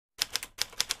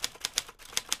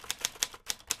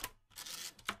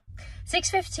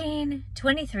6:15,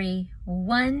 23,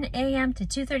 1 a.m. to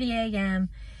 2:30 a.m.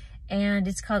 And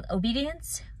it's called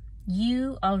Obedience.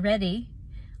 You Already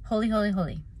Holy, Holy,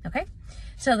 Holy. Okay?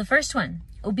 So the first one,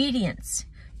 obedience.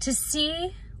 To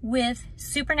see with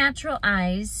supernatural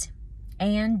eyes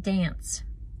and dance.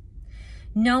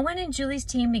 No one in Julie's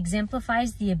team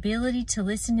exemplifies the ability to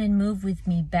listen and move with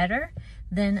me better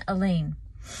than Elaine.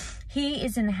 He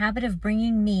is in the habit of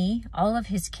bringing me all of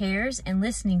his cares and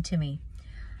listening to me.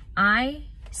 I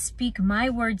speak my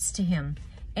words to him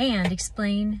and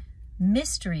explain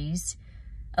mysteries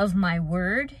of my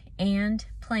word and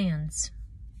plans.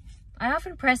 I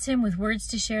often press him with words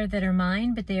to share that are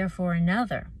mine, but they are for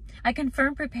another. I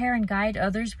confirm, prepare, and guide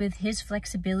others with his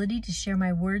flexibility to share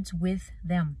my words with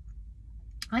them.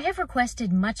 I have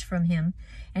requested much from him,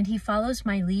 and he follows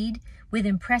my lead with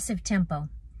impressive tempo.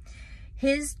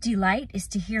 His delight is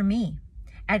to hear me.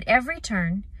 At every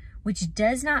turn, which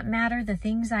does not matter the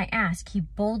things I ask, he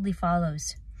boldly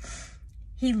follows.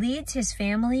 He leads his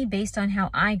family based on how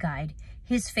I guide.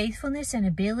 His faithfulness and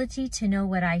ability to know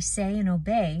what I say and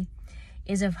obey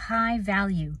is of high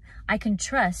value. I can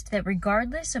trust that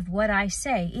regardless of what I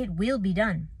say, it will be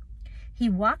done. He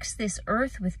walks this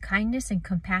earth with kindness and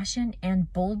compassion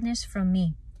and boldness from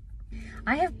me.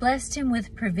 I have blessed him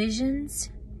with provisions,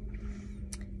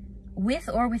 with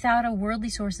or without a worldly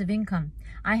source of income.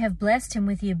 I have blessed him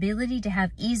with the ability to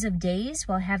have ease of days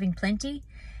while having plenty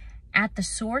at the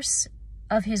source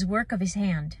of his work of his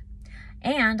hand.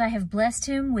 And I have blessed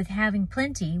him with having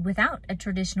plenty without a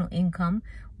traditional income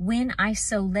when I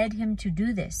so led him to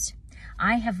do this.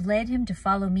 I have led him to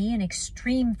follow me in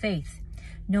extreme faith,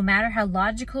 no matter how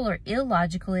logical or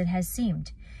illogical it has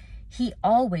seemed. He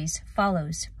always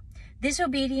follows. This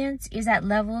obedience is at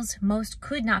levels most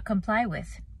could not comply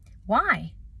with.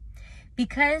 Why?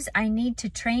 Because I need to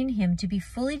train him to be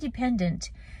fully dependent,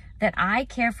 that I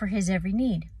care for his every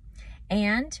need,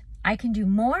 and I can do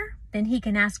more than he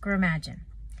can ask or imagine.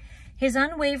 His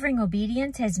unwavering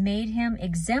obedience has made him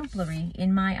exemplary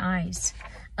in my eyes.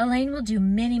 Elaine will do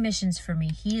many missions for me.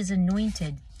 He is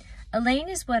anointed. Elaine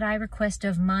is what I request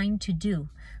of mine to do.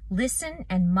 Listen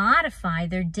and modify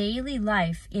their daily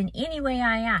life in any way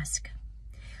I ask,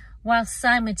 while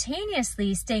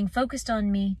simultaneously staying focused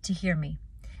on me to hear me.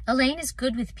 Elaine is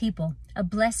good with people, a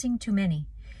blessing to many.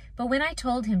 But when I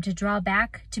told him to draw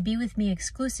back to be with me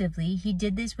exclusively, he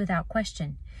did this without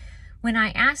question. When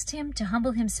I asked him to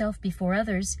humble himself before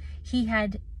others, he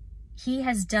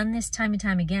has done this time and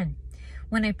time again.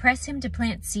 When I press him to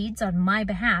plant seeds on my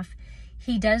behalf,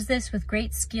 he does this with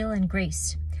great skill and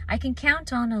grace. I can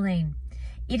count on Elaine.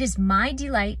 It is my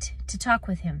delight to talk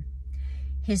with him.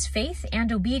 His faith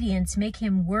and obedience make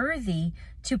him worthy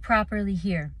to properly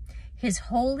hear. His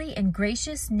holy and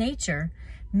gracious nature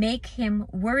make him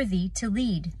worthy to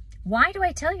lead. Why do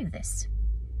I tell you this?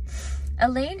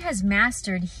 Elaine has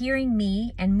mastered hearing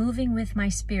me and moving with my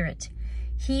spirit.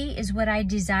 He is what I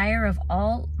desire of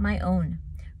all my own.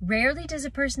 Rarely does a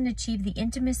person achieve the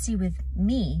intimacy with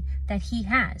me that he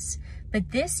has, but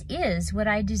this is what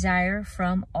I desire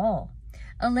from all.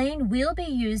 Elaine will be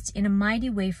used in a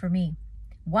mighty way for me.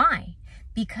 Why?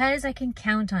 Because I can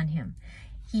count on him.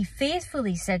 He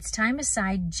faithfully sets time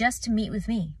aside just to meet with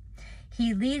me.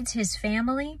 He leads his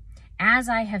family as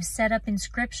I have set up in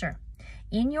Scripture.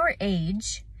 In your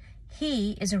age,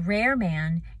 he is a rare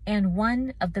man and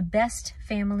one of the best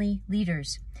family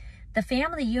leaders. The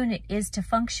family unit is to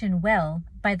function well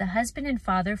by the husband and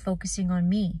father focusing on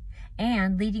me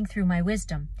and leading through my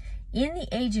wisdom. In the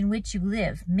age in which you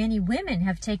live, many women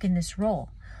have taken this role,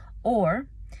 or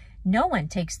no one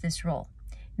takes this role.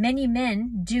 Many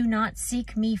men do not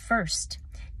seek me first.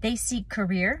 They seek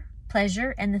career,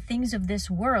 pleasure, and the things of this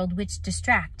world which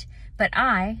distract. But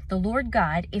I, the Lord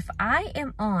God, if I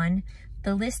am on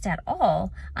the list at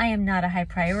all, I am not a high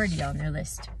priority on their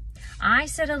list. I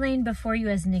set Elaine before you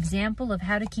as an example of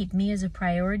how to keep me as a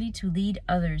priority to lead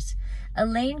others.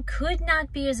 Elaine could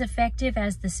not be as effective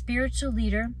as the spiritual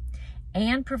leader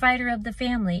and provider of the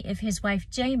family if his wife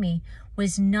Jamie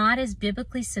was not as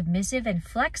biblically submissive and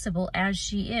flexible as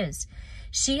she is.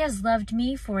 She has loved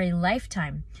me for a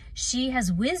lifetime. She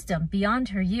has wisdom beyond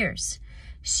her years.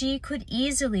 She could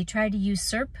easily try to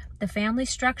usurp the family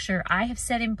structure I have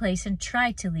set in place and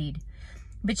try to lead,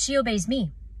 but she obeys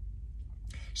me.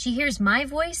 She hears my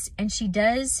voice and she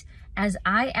does as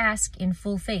I ask in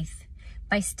full faith.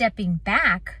 By stepping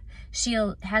back, she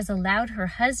has allowed her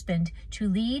husband to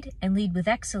lead and lead with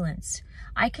excellence.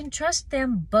 I can trust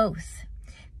them both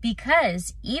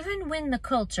because even when the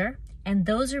culture and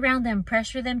those around them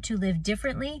pressure them to live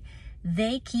differently,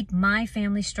 they keep my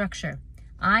family structure.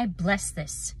 I bless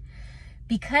this.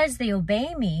 Because they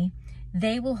obey me,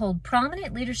 They will hold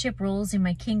prominent leadership roles in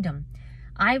my kingdom.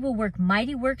 I will work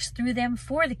mighty works through them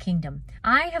for the kingdom.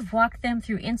 I have walked them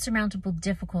through insurmountable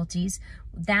difficulties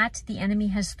that the enemy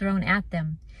has thrown at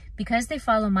them. Because they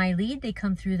follow my lead, they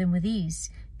come through them with ease,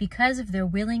 because of their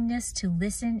willingness to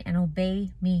listen and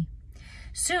obey me.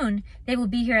 Soon, they will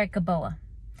be here at Gilboa.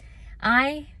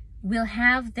 I will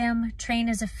have them train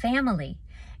as a family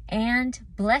and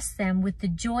bless them with the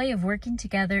joy of working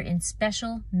together in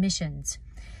special missions.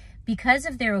 Because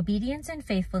of their obedience and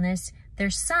faithfulness, their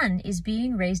son is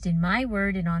being raised in my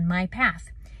word and on my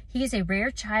path. He is a rare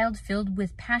child filled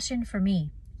with passion for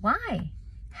me. Why?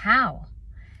 How?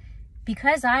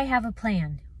 Because I have a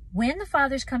plan. When the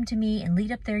fathers come to me and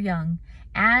lead up their young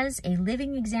as a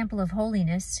living example of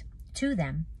holiness to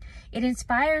them, it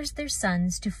inspires their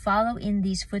sons to follow in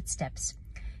these footsteps.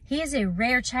 He is a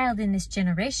rare child in this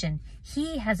generation.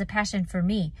 He has a passion for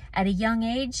me. At a young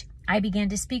age, I began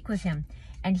to speak with him,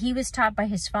 and he was taught by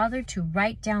his father to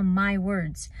write down my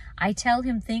words. I tell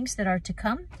him things that are to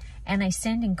come, and I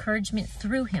send encouragement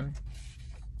through him.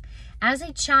 As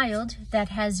a child that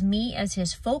has me as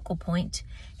his focal point,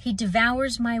 he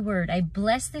devours my word. I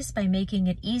bless this by making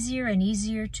it easier and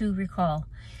easier to recall.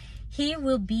 He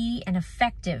will be an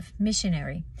effective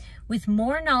missionary with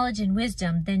more knowledge and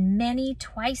wisdom than many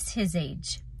twice his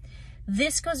age.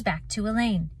 This goes back to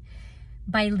Elaine.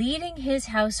 By leading his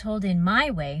household in my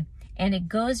way, and it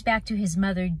goes back to his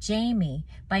mother, Jamie,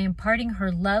 by imparting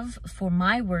her love for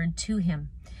my word to him.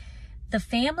 The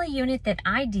family unit that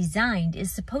I designed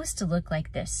is supposed to look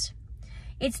like this.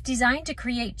 It's designed to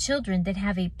create children that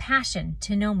have a passion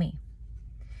to know me.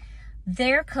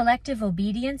 Their collective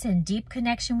obedience and deep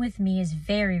connection with me is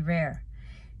very rare.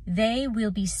 They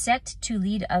will be set to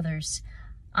lead others.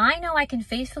 I know I can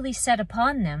faithfully set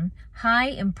upon them high,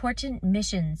 important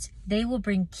missions. They will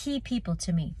bring key people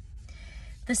to me.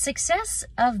 The success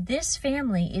of this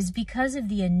family is because of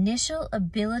the initial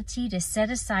ability to set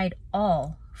aside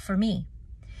all for me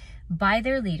by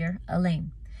their leader,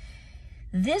 Elaine.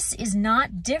 This is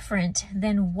not different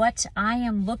than what I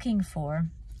am looking for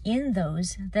in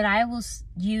those that I will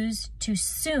use to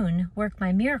soon work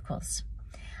my miracles.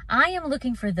 I am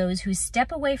looking for those who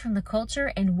step away from the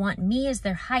culture and want me as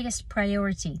their highest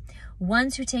priority,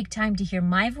 ones who take time to hear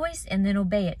my voice and then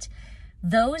obey it,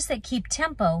 those that keep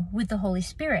tempo with the Holy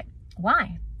Spirit.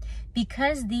 Why?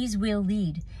 Because these will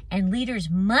lead, and leaders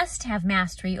must have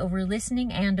mastery over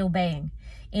listening and obeying.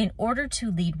 In order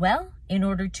to lead well, in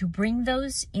order to bring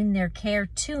those in their care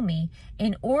to me,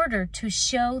 in order to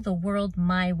show the world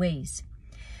my ways.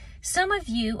 Some of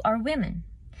you are women.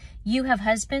 You have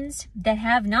husbands that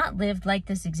have not lived like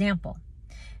this example.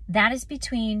 That is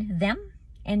between them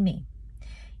and me.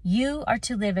 You are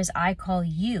to live as I call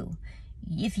you.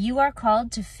 If you are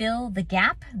called to fill the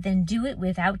gap, then do it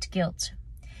without guilt.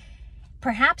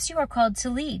 Perhaps you are called to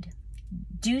lead.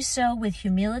 Do so with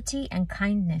humility and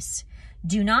kindness.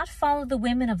 Do not follow the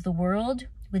women of the world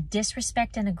with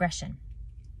disrespect and aggression.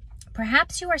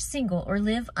 Perhaps you are single or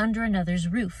live under another's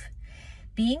roof.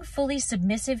 Being fully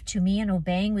submissive to me and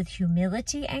obeying with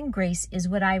humility and grace is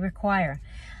what I require.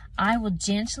 I will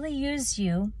gently use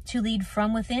you to lead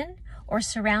from within or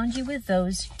surround you with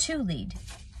those to lead.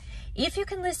 If you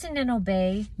can listen and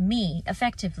obey me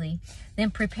effectively, then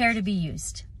prepare to be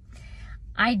used.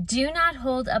 I do not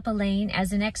hold up Elaine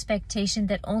as an expectation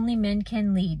that only men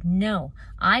can lead. No,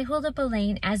 I hold up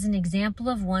Elaine as an example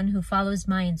of one who follows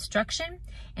my instruction,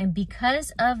 and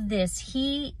because of this,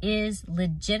 he is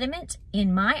legitimate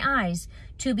in my eyes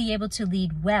to be able to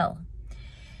lead well.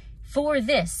 For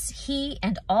this, he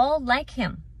and all like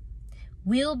him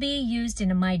will be used in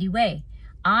a mighty way.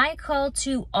 I call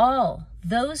to all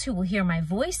those who will hear my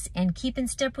voice and keep in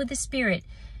step with the Spirit.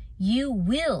 You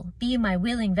will be my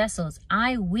willing vessels.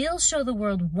 I will show the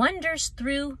world wonders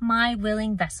through my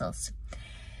willing vessels.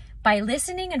 By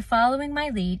listening and following my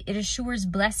lead, it assures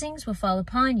blessings will fall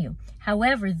upon you.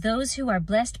 However, those who are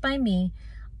blessed by me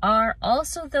are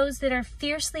also those that are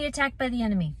fiercely attacked by the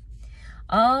enemy.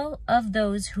 All of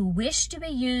those who wish to be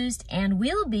used and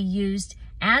will be used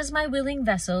as my willing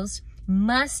vessels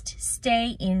must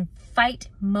stay in fight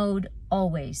mode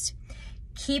always.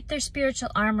 Keep their spiritual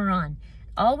armor on.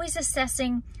 Always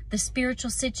assessing the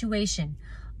spiritual situation,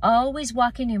 always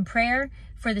walking in prayer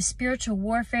for the spiritual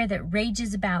warfare that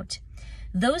rages about.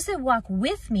 Those that walk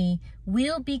with me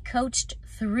will be coached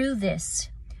through this.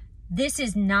 This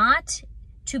is not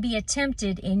to be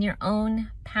attempted in your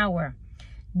own power.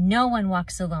 No one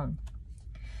walks alone.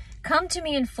 Come to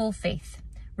me in full faith.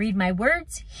 Read my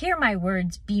words, hear my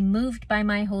words, be moved by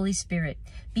my Holy Spirit.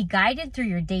 Be guided through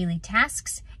your daily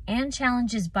tasks and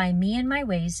challenges by me and my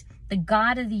ways, the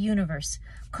God of the universe.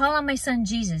 Call on my son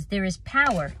Jesus. There is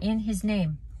power in his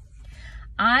name.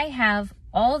 I have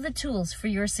all the tools for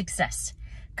your success.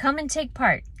 Come and take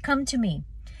part. Come to me.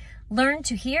 Learn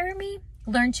to hear me.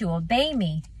 Learn to obey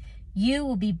me. You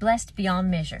will be blessed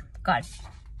beyond measure. God.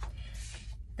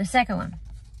 The second one.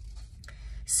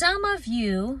 Some of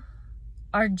you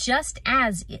are just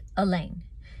as Elaine.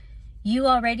 You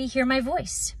already hear my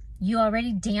voice. You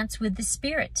already dance with the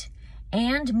Spirit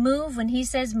and move when he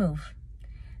says move.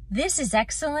 This is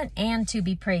excellent and to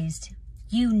be praised.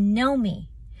 You know me.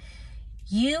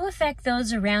 You affect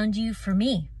those around you for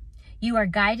me. You are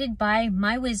guided by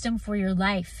my wisdom for your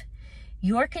life.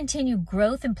 Your continued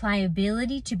growth and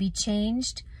pliability to be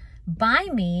changed by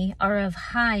me are of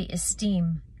high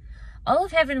esteem. All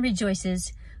of heaven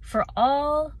rejoices for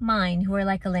all mine who are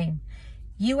like Elaine.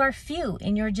 You are few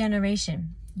in your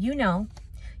generation. You know.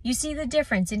 You see the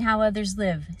difference in how others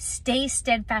live. Stay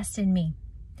steadfast in me.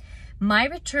 My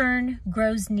return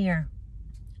grows near.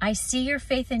 I see your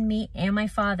faith in me and my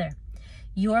Father.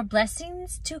 Your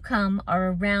blessings to come are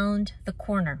around the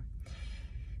corner.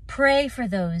 Pray for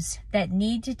those that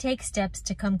need to take steps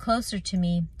to come closer to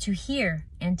me, to hear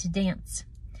and to dance.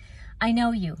 I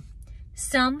know you.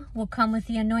 Some will come with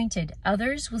the anointed.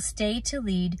 Others will stay to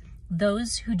lead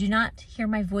those who do not hear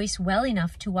my voice well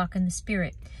enough to walk in the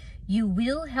Spirit. You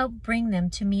will help bring them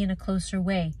to me in a closer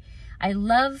way. I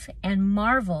love and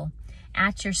marvel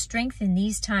at your strength in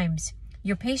these times.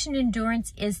 Your patient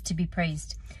endurance is to be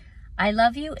praised. I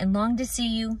love you and long to see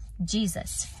you,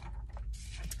 Jesus.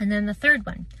 And then the third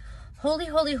one. Holy,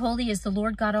 holy, holy is the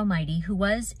Lord God Almighty, who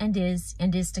was and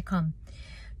is to come.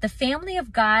 The family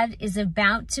of God is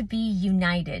about to be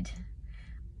united.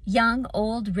 Young,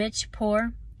 old, rich,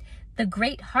 poor. The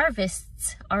great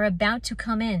harvests are about to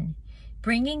come in,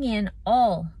 bringing in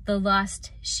all the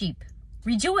lost sheep.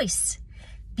 Rejoice.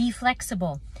 Be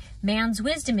flexible. Man's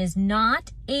wisdom is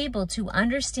not able to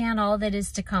understand all that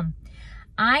is to come.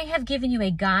 I have given you a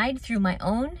guide through my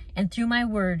own and through my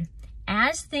word.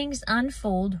 As things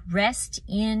unfold, rest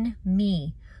in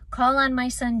me. Call on my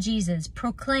son Jesus.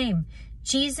 Proclaim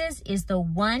Jesus is the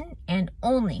one and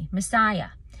only Messiah.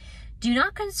 Do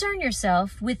not concern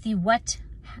yourself with the what,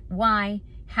 why,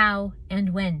 how,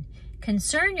 and when.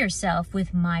 Concern yourself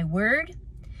with my word.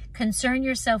 Concern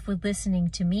yourself with listening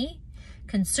to me.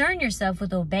 Concern yourself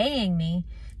with obeying me.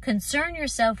 Concern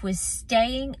yourself with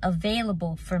staying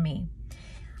available for me.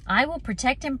 I will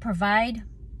protect and provide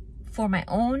for my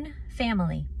own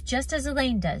family, just as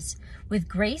Elaine does, with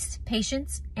grace,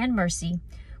 patience, and mercy,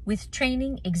 with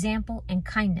training, example, and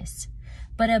kindness.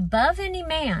 But above any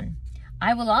man,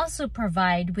 I will also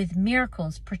provide with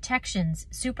miracles, protections,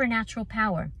 supernatural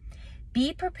power.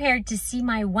 Be prepared to see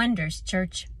my wonders,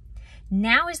 church.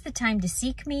 Now is the time to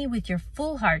seek me with your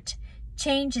full heart.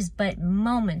 Change is but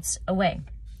moments away.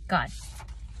 God.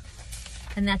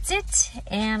 And that's it,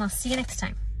 and I'll see you next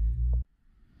time.